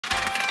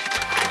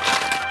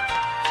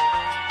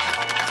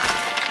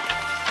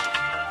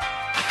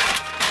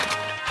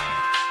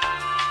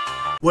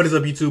What is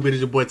up, YouTube? It is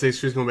your boy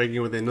TexasChris coming back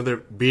again with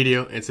another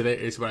video, and today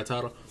it's by the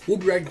title. We'll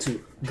be reacting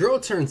to girl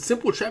turns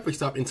simple traffic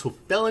stop into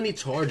felony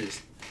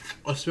charges.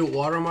 I spilled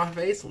water on my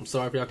face. I'm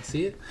sorry if y'all can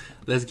see it.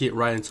 Let's get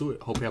right into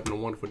it. Hope you're having a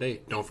wonderful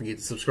day. Don't forget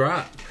to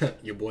subscribe.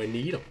 Your boy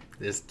need them.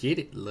 Let's get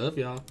it. Love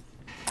y'all.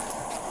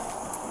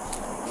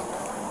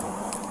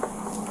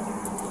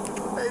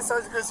 Hey,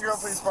 Sergeant Chris, you're on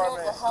police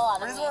department. The hell out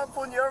The of reason me. why I'm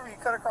pulling you over, you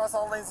cut across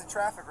all lanes of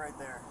traffic right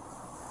there.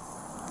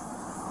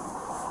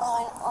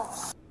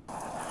 Oh,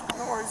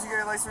 No worries, you got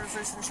your license,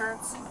 registration,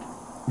 insurance?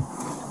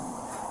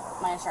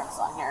 my insurance is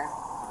on here.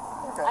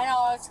 Okay. I know,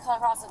 I just cut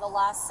across it the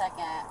last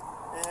second.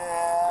 Yeah.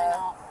 I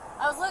know.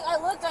 I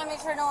looked, I made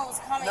sure no one was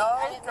coming. No,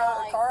 I didn't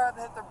know, the car had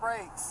to hit the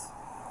brakes.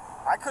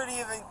 I couldn't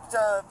even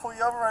pull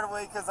you over right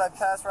away because I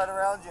passed right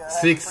around you.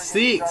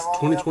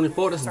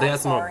 6/6/2024. That's the day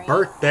after my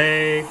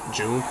birthday,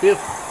 June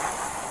 5th.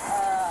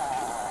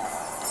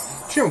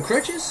 She on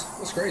crutches?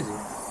 That's crazy.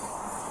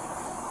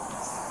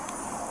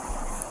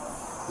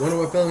 Wonder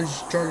what felony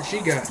charges she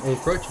got on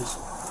crutches.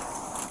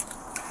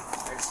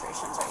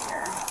 Registration's right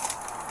here.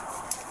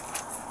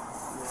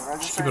 Yeah,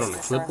 Just keep it on the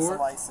clipboard.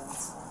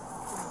 License.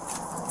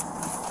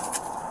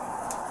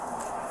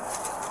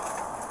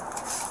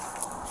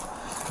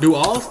 Do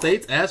all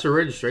states ask for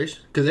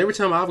registration? Because every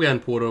time I've gotten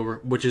pulled over,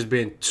 which has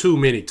been too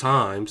many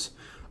times,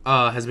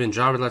 has been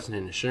driver's license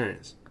and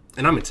insurance.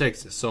 And I'm in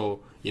Texas, so,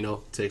 you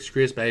know,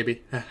 TexasChris,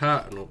 baby.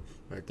 Haha. No,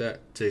 like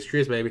that.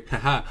 TexasChris, baby.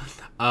 Haha.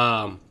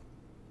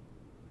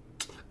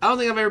 I don't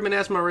think I've ever been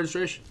asked my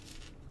registration.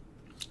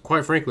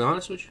 Quite frankly,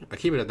 honest with you, I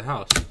keep it at the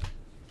house. Thank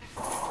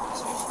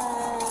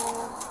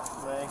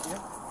you.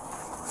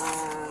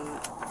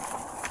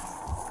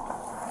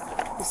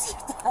 You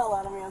scared the hell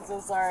out of me, I'm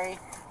so sorry.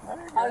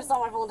 I was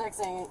on my phone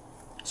texting.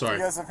 Sorry.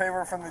 You got some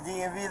paper from the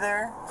DMV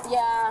there?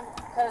 Yeah,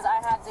 because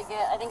I had to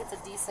get, I think it's a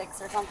D6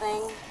 or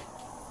something.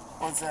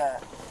 What's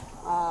that?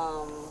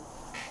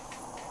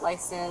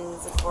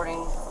 License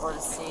according to Florida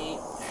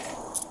State.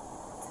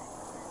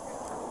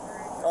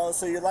 Oh,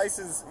 so your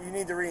license, you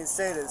need to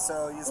reinstate it,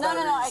 so you No,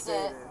 I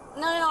did.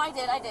 No, I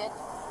did.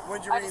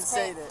 When'd you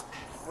reinstate it?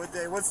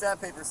 What's that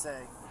paper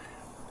say?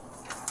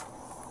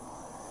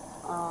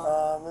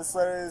 This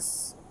letter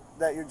is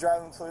that your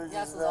driving privileges.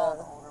 Yeah, this is all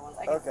the older ones.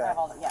 I have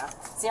all the, yeah.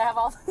 See, I have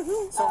all.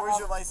 So where's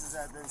your license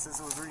at then, since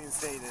it was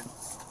reinstated?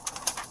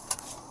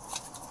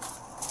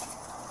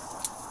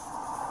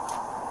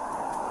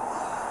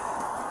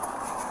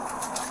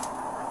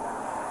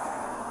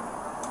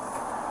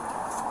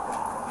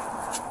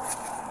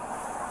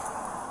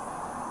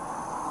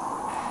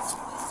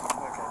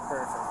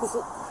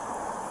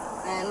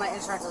 And my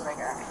insurance is right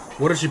here.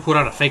 What if she put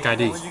out a fake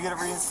ID? When you get it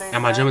reinstated?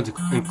 Am I jumping to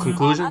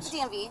conclusions? At the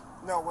DMV.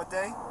 No, what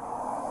day? It was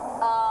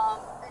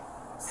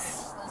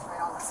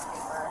right on this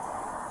paper.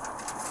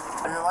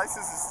 Your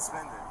license is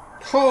suspended.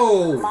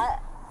 Oh!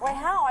 Wait,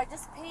 how? I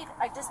just paid it.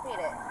 I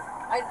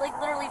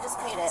literally just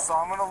paid it. So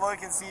I'm gonna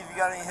look and see if you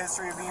got any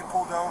history of being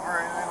pulled over or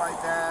anything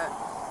like that.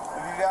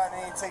 If you got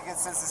any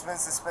tickets since it's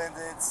been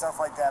suspended, stuff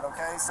like that,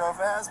 okay? So if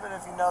it has been,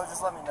 if you know,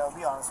 just let me know.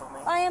 Be honest with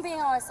me. I am being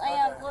honest. I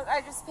am. Look,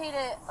 I just paid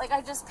it.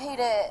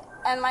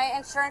 And my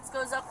insurance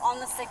goes up on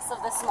the 6th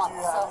of this month.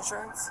 Do you have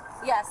insurance?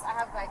 Yes,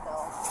 I have Geico.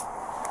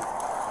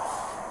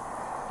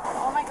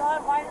 Oh my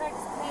God, why did I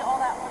just pay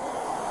all that money?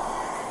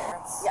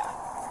 Yeah.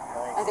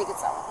 I think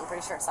it's that one. I'm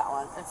pretty sure it's that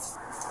one. Yeah,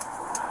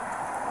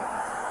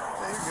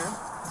 you're good.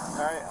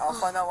 Alright, I'll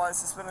find out why it's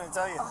suspended and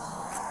tell you.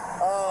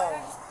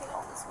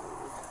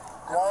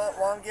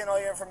 While I'm getting all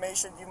your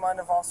information, do you mind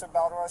if Officer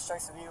Balderas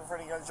checks the vehicle for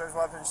any guns, drugs,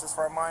 weapons, just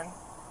for our mind?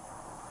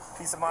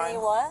 Peace of mind?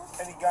 Any what?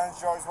 Any guns,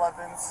 drugs,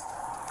 weapons?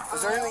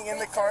 Is there anything in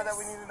the car that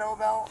we need to know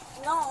about?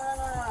 No.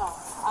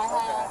 I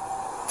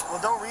have. Well,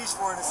 don't reach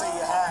for it and say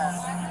you have.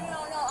 No.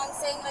 I'm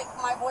saying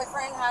my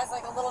boyfriend has a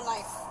little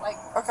knife.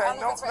 Okay,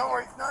 no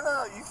worry. No,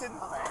 you can.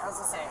 Okay, I was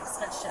gonna say,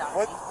 scared shit out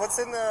of me.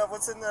 What's in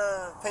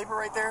the paper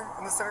right there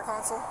in the center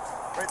console?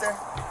 Right there?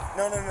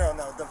 No.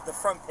 The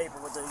front paper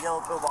with the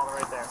yellow pill bottle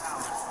right there.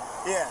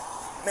 Yeah,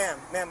 ma'am,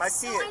 I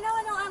see it. I know.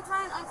 I'm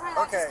trying. Okay.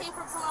 I just came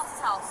from someone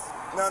else's house.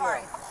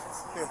 Sorry.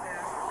 Here.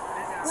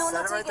 No,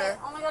 Set it right there.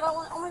 Oh my God,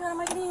 am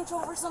I getting in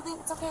trouble for something?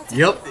 It's okay.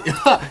 Yep.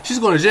 She's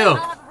going to jail. I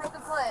have a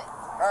broken foot.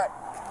 Alright,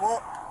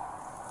 well.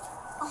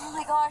 Oh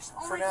my gosh.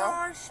 Oh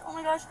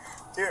my gosh.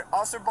 Here,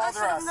 Officer I Balderas.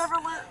 should have never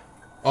let.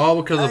 All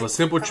because of a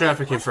simple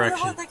traffic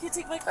infraction. That kid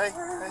take my car. Hey,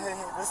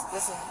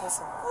 listen.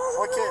 Oh,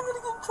 What kid? I'm gonna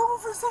get in trouble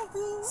for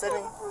something.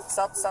 Sydney,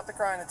 stop the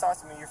crying and talk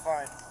to me. You're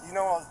fine. You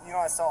know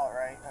I saw it,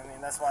 right? I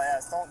mean, that's why I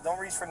asked. Don't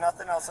reach for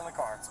nothing else in the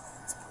car.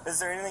 Is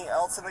there anything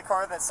else in the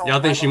car that's Y'all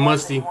think she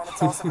musty? You want to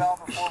tell us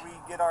about before we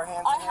get our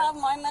hands in here? I have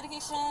my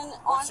medication.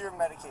 What's your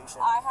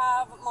medication? I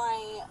have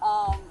my.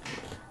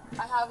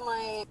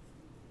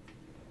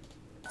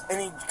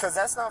 Because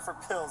that's not for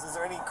pills. Is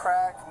there any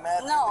crack,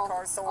 meth in the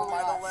car, someone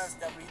might have left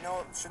that we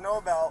should know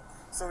about,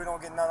 so we don't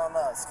get none on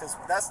us? Because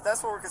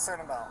that's what we're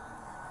concerned about.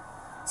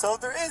 So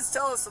if there is,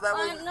 tell us so that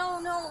way. No.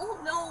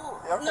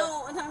 Okay.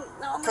 No.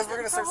 Because we're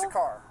gonna search the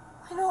car.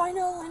 I know.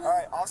 All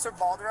right, Officer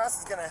Balderas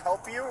is gonna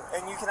help you,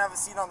 and you can have a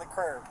seat on the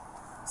curb.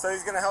 So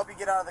he's gonna help you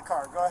get out of the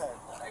car. Go ahead.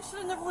 I should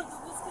have never went to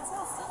this kid's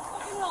house to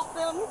fucking help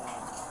them.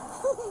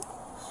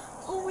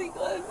 Oh my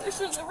god, I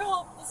should have never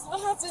helped. This is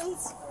what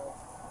happens.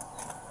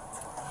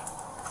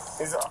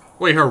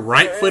 Wait, her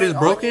right foot is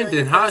broken?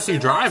 Then how is she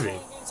driving? I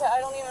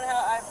don't even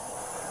have.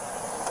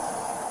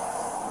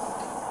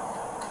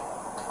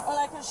 And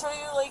I can show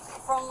you like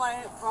from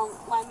my.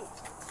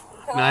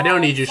 Nah, I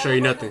don't need you to show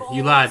you nothing.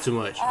 You lied too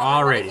much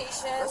already.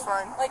 That's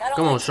fine. Like,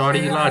 Come on, shorty,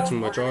 you lied too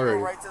much already.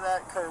 Go right to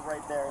that curb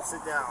right there and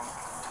sit down.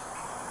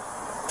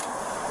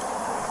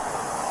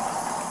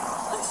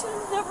 I should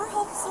have never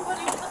helped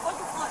somebody with a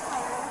fucking flat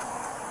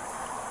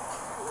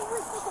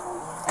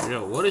tire.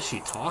 Yo, what is she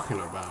talking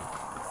about?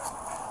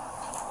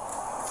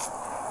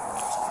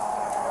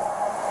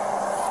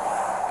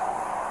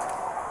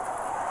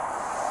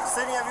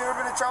 Sydney, have you ever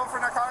been in trouble for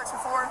narcotics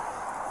before?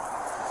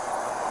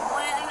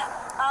 When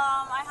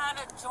I had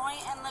a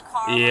joint in the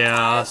car.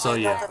 Yeah, so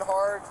yeah. Nothing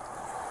hard?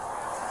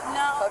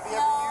 No. Have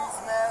you ever used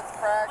meth,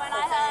 crack,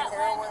 cocaine,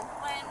 heroin?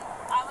 When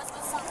I was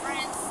with some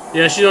friends.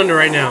 Yeah, she's on there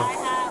right now.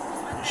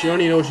 She don't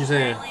even know what she's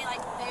saying.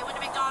 Like, they went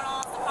to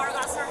McDonald's, the car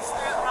got searched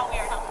through. How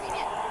weird, how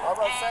convenient. I was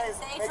about to say,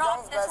 they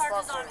dropped the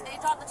charges on me. They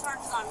dropped the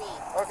charges on me.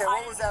 Okay,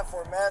 what was that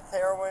for? Meth,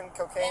 heroin,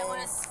 cocaine,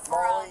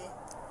 Molly?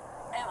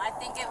 I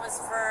think it was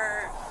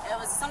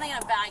something in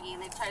a baggie,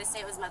 and they tried to say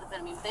it was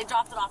methamphetamine, but they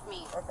dropped it off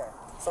me. Okay,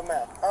 so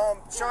meth.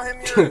 Show him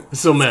your...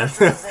 So meth.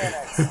 The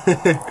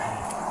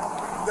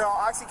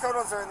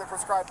oxycodones are in the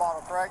prescribed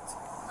bottle, correct?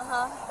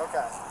 Uh-huh.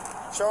 Okay.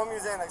 Show him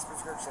your Xanax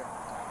prescription.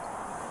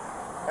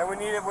 And we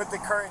need it with the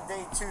current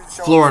date, too. To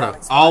show Florida.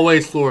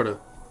 Always Florida.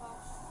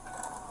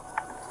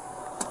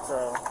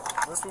 So,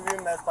 this would be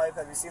a meth pipe.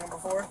 Have you seen him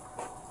before?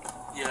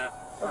 Yeah.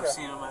 Okay. I've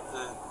seen him at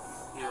the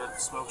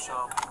smoke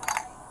shop.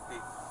 They're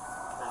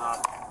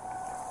not.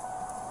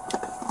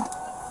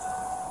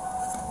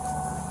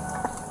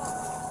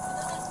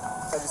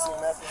 Have you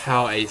seen meth?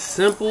 How a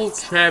simple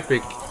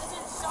traffic,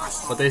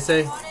 what they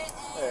say?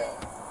 Yeah.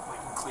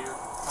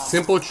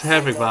 Simple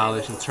traffic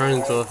violation turns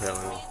into a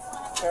felony.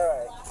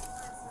 Alright.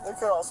 There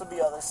could also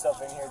be other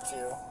stuff in here,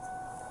 too.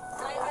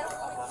 I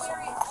don't want to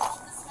carry all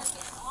this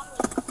medication on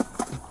me.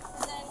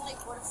 And then, like,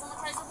 what if someone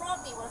tries to rob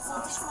me? What if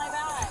someone takes my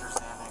bag?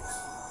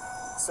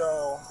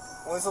 So,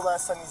 when's the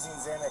last time you seen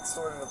Xanax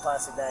stored in a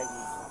plastic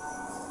baggie?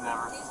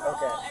 Never.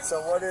 Okay,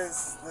 so what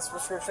is this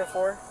prescription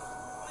for?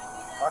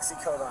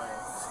 Oxycodone.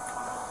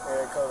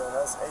 Yeah, codone.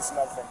 That's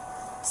acetaminophen.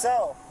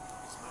 So,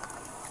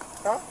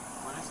 huh?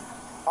 What is it?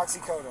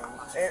 Oxycodone.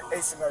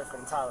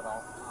 Acetaminophen,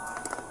 Tylenol.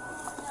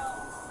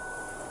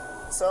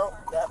 So,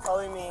 that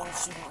probably means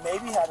she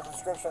maybe had a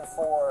prescription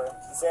for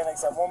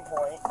Xanax at one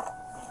point,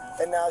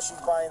 and now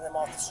she's buying them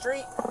off the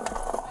street.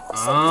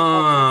 Some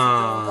people keep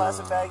them in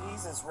plastic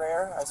baggies. It's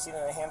rare. I've seen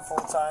it a handful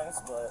of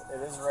times, but it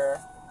is rare.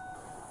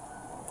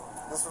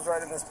 This was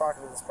right in this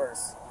pocket of this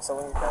purse. So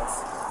when you guys.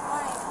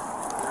 Why?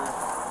 What did I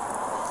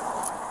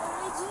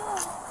do?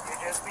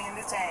 You're just being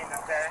detained,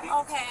 okay?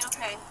 Okay.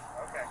 Okay.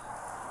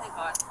 Thank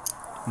God.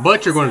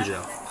 But you're going to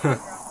jail.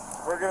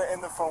 We're going to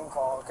end the phone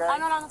call, okay?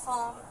 I'm not on the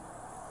phone.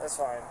 That's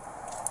fine.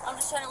 I'm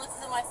just trying to look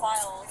through my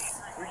files.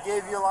 We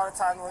gave you a lot of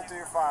time to look through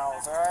your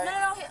files, alright?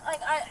 No. Like,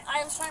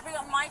 I was trying to bring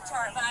up my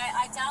chart, but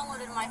I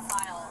downloaded my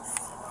files.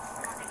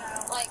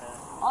 Like,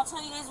 I'll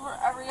tell you guys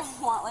wherever you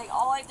want. Like,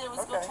 all I did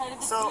was go try to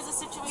diffuse the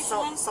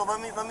situation. So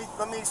let me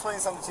explain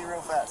something to you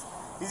real fast.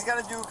 He's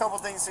got to do a couple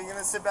things. So you're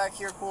going to sit back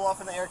here, cool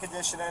off in the air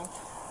conditioning.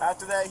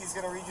 After that, he's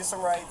going to read you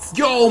some rights.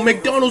 Yo,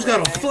 McDonald's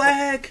got a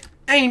flag?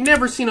 I ain't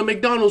never seen a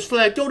McDonald's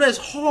flag. Yo, that's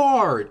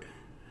hard.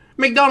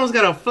 McDonald's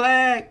got a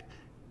flag?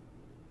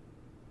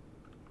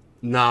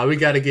 Nah, we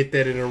got to get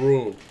that in the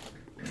room.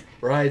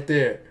 Right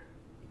there.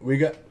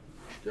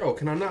 Yo,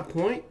 can I not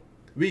point?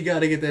 We got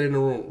to get that in the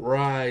room.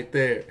 Right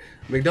there.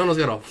 McDonald's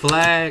got a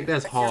flag?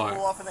 That's hard.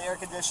 Cool off in the air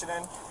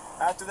conditioning.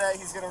 After that,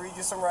 he's going to read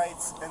you some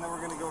rights, and then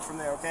we're going to go from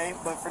there, okay?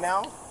 But for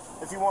now,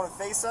 if you want to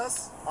face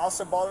us,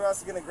 Officer Balderas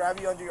is going to grab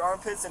you under your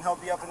armpits and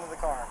help you up into the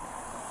car.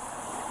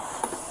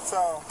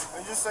 So,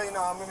 and just so you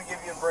know, I'm going to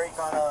give you a break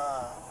on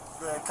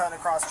the kind of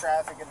cross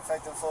traffic and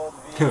effective flow of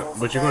the vehicles.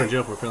 But you're going to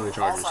jail for felony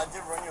charges. Also, I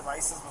did run your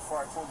license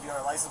before I pulled you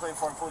over. License plate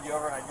before I pulled you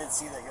over, and I did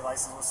see that your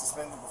license was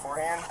suspended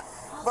beforehand.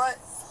 But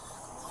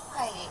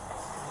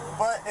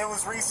it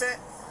was recent,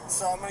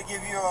 so I'm going to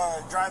give you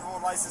a driving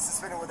with license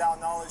suspended without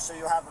knowledge, so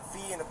you'll have a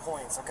fee and the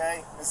points,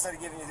 okay? Instead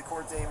of giving you the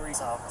court date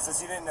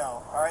since you didn't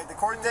know. All right, the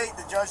court date,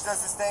 the judge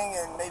does this thing,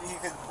 and maybe he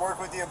could work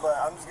with you, but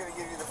I'm just going to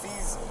give you the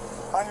fees,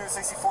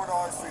 $164, 3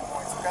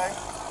 points, okay?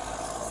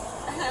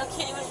 I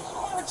can't even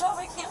do a job.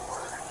 I can't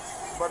work.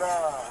 But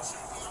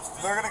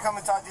they're going to come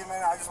and talk to you in a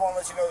minute. I just want to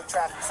let you know the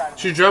traffic side of it.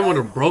 She's driving with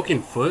a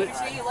broken foot? Make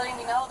sure you're letting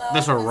me know, though.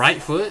 That's her right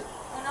foot?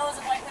 Who knows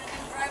if I could have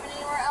been driving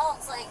anywhere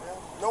else, like...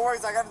 No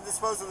worries, I got to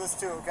dispose of this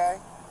too, okay?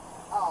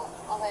 Oh,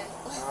 okay.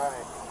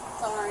 Alright.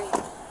 Sorry.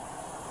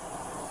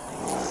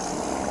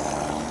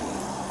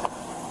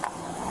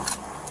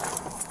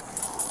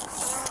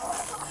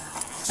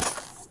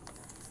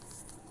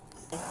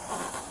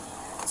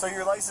 So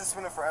your license is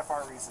suspended for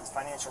FR reasons,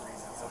 financial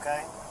reasons,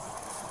 okay?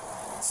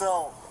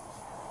 So,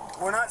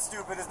 We're not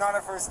stupid. It's not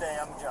our first day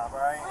on the job, all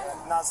right?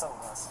 Not some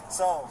of us.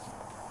 So.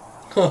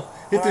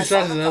 He threw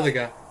shots at another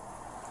guy.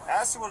 I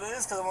asked you what it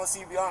is because I want to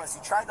see you be honest.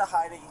 You tried to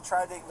hide it. You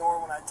tried to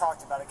ignore when I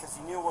talked about it because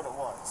you knew what it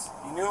was.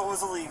 You knew it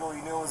was illegal.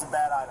 You knew it was a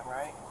bad item,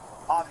 right?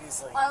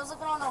 Obviously. I was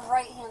looking on the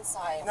right-hand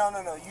side. No.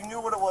 You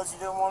knew what it was. You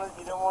didn't want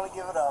to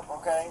give it up,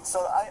 okay?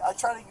 So I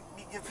try to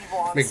give people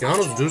honest.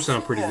 McDonald's do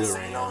sound pretty good so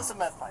right you know now. It's a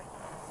meth pipe.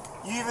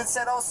 You even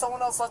said, oh,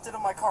 someone else left it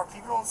in my car.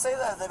 People don't say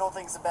that if they don't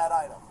think it's a bad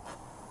item.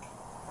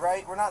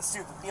 Right? We're not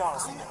stupid. Be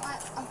honest with me.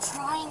 I'm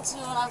trying to,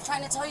 and I'm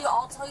trying to tell you.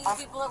 I'll tell you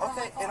people that were in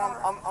my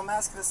car. And I'm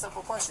asking a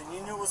simple question.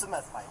 You knew it was a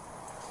meth pipe.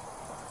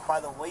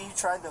 By the way you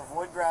tried to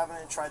avoid grabbing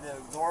it, tried to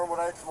ignore what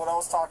I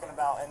was talking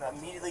about, and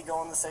immediately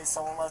going to say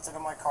someone left it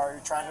in my car.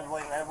 You're trying to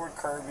blame Edward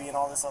Kirby and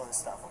all this other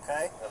stuff,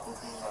 okay?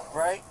 Okay.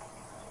 Right?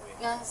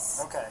 Yes.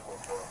 Okay.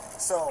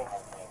 So,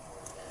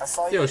 I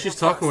saw you. Yo, she's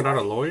talking without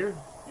a lawyer?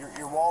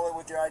 Your wallet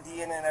with your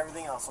ID in it and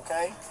everything else,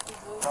 okay?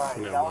 Mm-hmm. All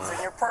right, that was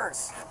in your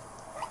purse.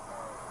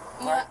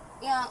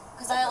 Yeah,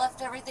 because I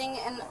left everything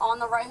on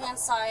the right-hand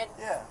side.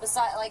 Yeah.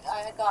 Beside, like, I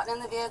had gotten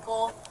in the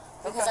vehicle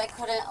because I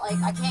couldn't, like,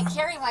 I can't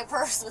carry my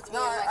purse with me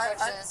in my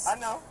crutches. I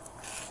know.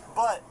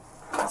 But,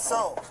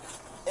 so,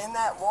 in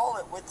that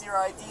wallet with your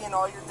ID and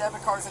all your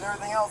debit cards and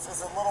everything else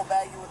is a little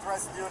baggie with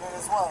residue in it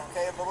as well,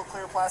 okay? A little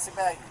clear plastic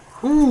baggie.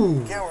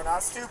 Ooh. Again, we're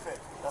not stupid.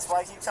 That's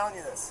why I keep telling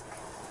you this.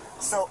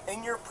 So,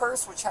 in your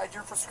purse, which had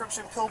your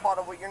prescription pill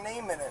bottle with your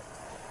name in it,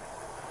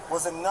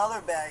 was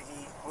another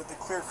baggie with the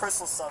clear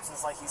crystal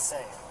substance, like he's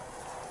saying.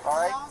 All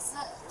right.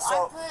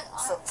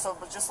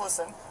 But just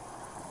listen,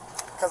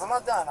 because I'm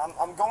not done.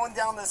 I'm going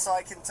down this so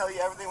I can tell you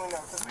everything we know.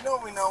 Because we know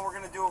what we know. We're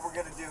gonna do what we're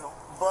gonna do.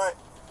 But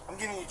I'm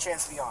giving you a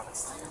chance to be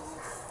honest.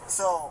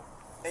 So,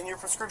 in your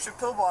prescription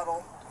pill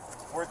bottle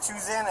were 2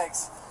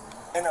 Xanax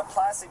in a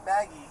plastic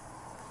baggie,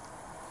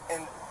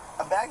 and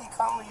a baggie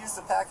commonly used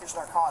to package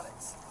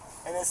narcotics.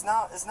 And it's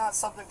not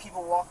something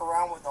people walk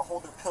around with to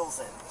hold their pills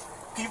in.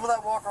 People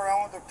that walk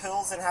around with their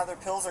pills and have their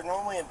pills are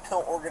normally in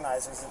pill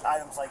organizers and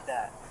items like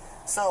that.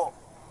 So,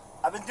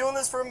 I've been doing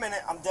this for a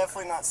minute. I'm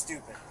definitely not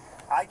stupid.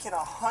 I can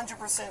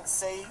 100%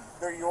 say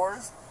they're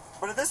yours,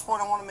 but at this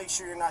point, I want to make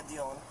sure you're not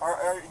dealing.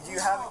 Or do you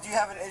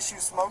have an issue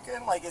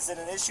smoking? Like, is it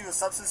an issue of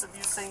substance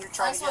abuse thing you're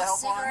trying to get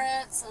help on?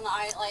 I smoke cigarettes, and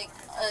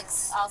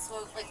I'll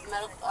smoke like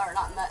medical, or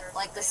not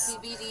like the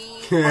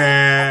CBD.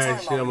 Yeah,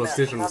 she almost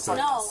stitched No.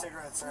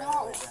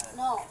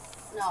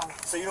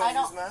 So you don't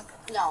use meth?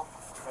 No.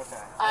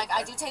 Okay.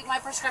 I do take my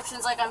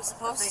prescriptions like I'm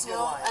supposed to,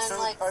 and so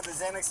like. Are the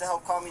Xanax to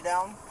help calm you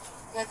down?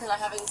 Yeah, because I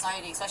have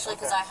anxiety, especially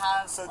because I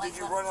have. So like, did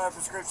you run out of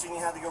prescription? You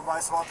had to go buy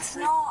some off the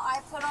street? No, I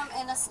put them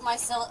in a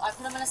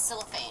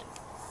cellophane,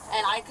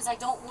 and because I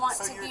don't want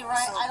to be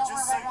right. I don't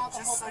want to write out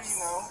the whole. Just so you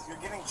know,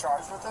 you're getting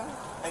charged with them,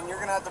 and you're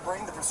gonna have to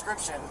bring the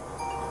prescription,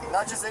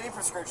 not just any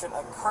prescription,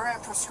 a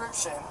current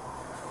prescription,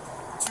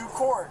 to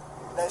court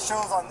that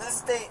shows on this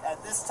date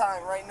at this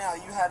time right now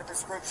you had a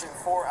prescription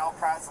for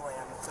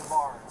alprazolam to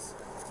bars,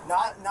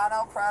 not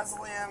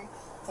alprazolam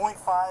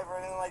 0.5 or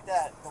anything like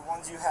that, the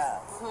ones you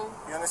have.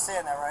 Mm-hmm. You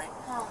understand that, right?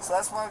 Mm-hmm. So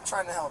that's why I'm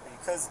trying to help you,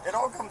 because it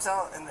all comes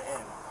out in the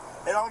end.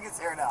 It all gets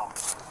aired out.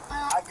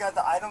 I've got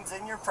the items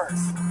in your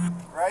purse,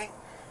 right?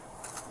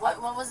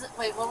 What was it?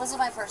 Wait, what was in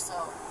my purse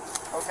though?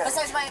 Okay.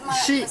 Besides my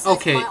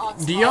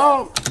do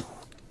y'all,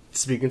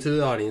 speaking to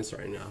the audience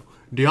right now,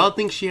 do y'all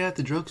think she had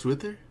the drugs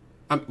with her?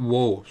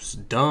 Whoa,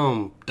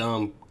 dumb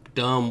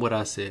what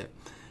I said.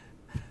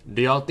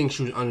 Do y'all think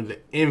she was under the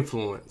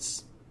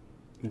influence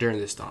during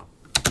this stop?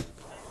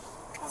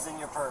 Was in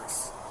your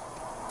purse.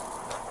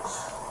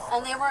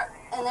 And they were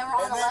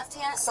on the left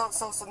hand. So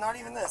not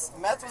even this.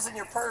 Meth was in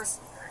your purse,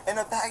 and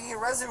a baggie of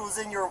residue was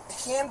in your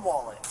hand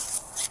wallet.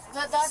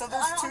 So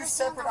there's 2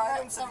 separate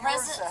items of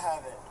yours to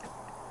have it.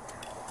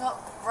 The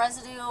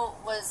residue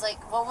was like,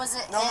 what was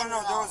it? No.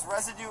 There was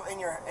residue in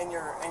your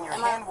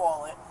hand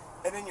wallet,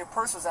 and in your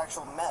purse was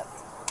actual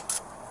meth.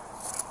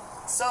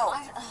 So.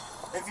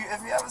 If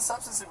you have a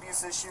substance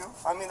abuse issue,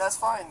 I mean, that's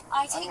fine.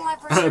 I take my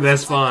prescription.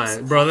 That's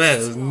fine. Bro, that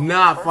is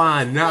not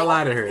fine. Not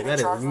lie to her. That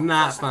is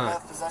not fine.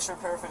 Possession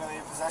of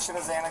paraphernalia, possession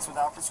of Xanax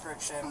without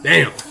prescription.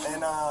 Damn.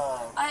 And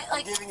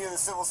I'm giving you the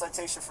civil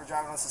citation for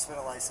driving on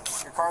suspended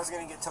license. Your car's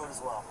going to get towed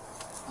as well.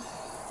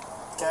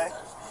 Okay?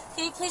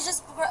 Can you please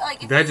just,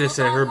 like, that just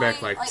set her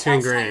back like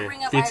 10 grand,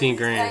 15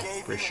 grand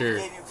for sure.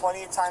 I gave you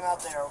plenty of time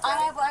out there, okay?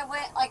 I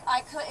went, like,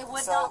 it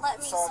would not let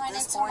me sign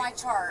into my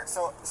chart.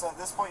 So at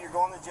this point, you're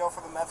going to jail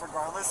for the meth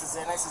regardless. The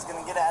Xanax is going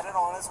to get added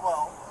on as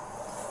well.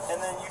 And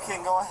then you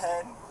can go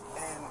ahead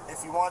and,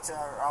 if you want to,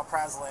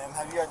 alprazolam.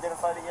 Have you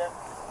identified it yet?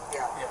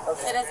 Yeah.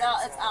 Okay.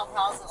 It's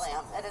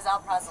alprazolam. It is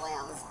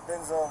alprazolam.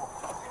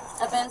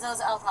 A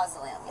benzo's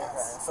alprazolam,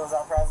 yes. Okay, so it's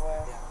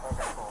alprazolam? Yeah.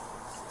 Okay, cool.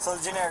 So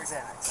the generic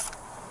Xanax.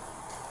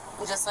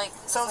 Just like.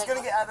 So it's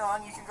gonna get added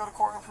on. You can go to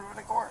court and prove it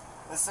in court.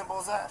 As simple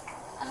as that.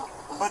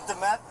 But the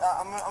meth,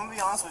 I'm gonna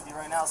be honest with you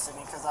right now,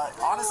 Sydney, because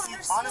honesty,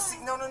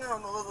 no,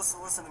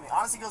 listen to me.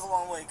 Honesty goes a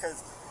long way,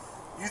 because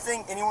you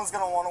think anyone's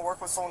gonna want to work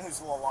with someone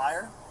who's a little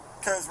liar?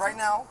 Because right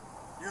now,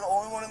 you're the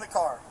only one in the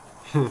car.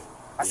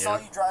 I saw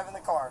you drive in the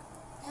car.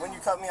 when you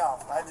cut me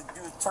off. I had to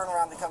do a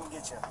turnaround to come and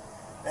get you.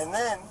 And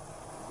then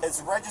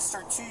it's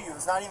registered to you.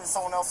 It's not even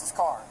someone else's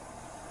car.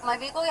 My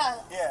vehicle, yeah.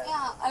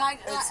 Yeah. And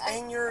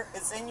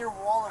it's in your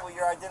wallet with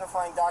your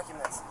identifying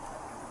documents.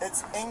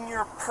 It's in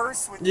your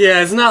purse with.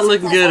 Yeah, it's not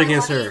looking good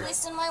against her.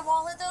 It's in my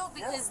wallet though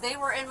because they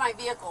were in my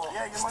vehicle.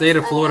 Yeah, State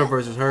of Florida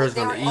versus her is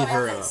gonna eat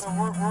her up. So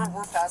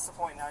we're past the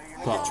point now. You're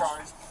gonna get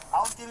charged. I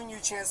was giving you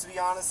a chance to be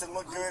honest and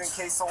look good in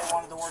case someone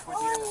wanted to work with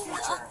you in the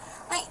future.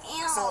 I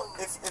am. So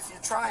if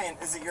you're trying,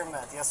 is it your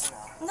meth? Yes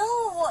or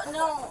No,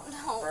 no?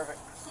 no. Perfect.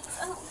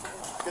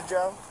 Good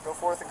job. Go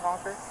forth and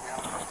conquer.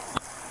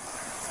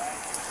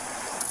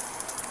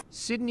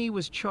 Sydney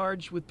was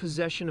charged with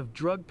possession of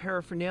drug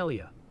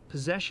paraphernalia,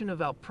 possession of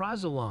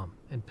alprazolam,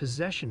 and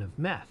possession of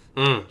meth.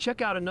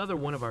 Check out another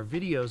one of our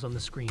videos on the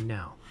screen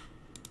now.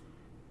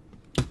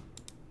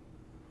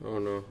 Oh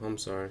no, I'm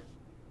sorry.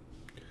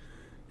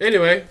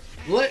 Anyway,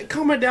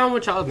 comment down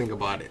what y'all think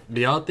about it.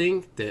 Do y'all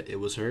think that it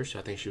was hers?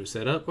 I think she was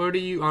set up, or do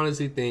you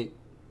honestly think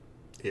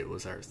it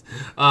was hers?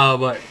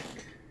 But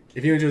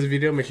if you enjoyed this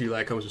video, make sure you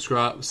like, comment,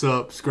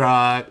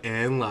 subscribe,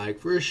 and like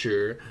for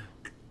sure.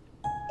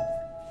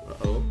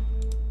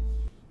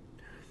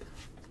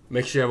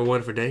 Make sure you have a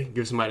wonderful day.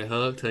 Give somebody a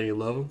hug. Tell them you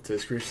love them.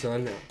 TexasChris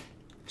signing out.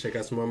 Check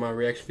out some more of my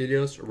reaction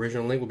videos.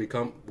 Original link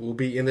will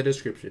be in the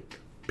description.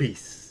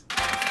 Peace.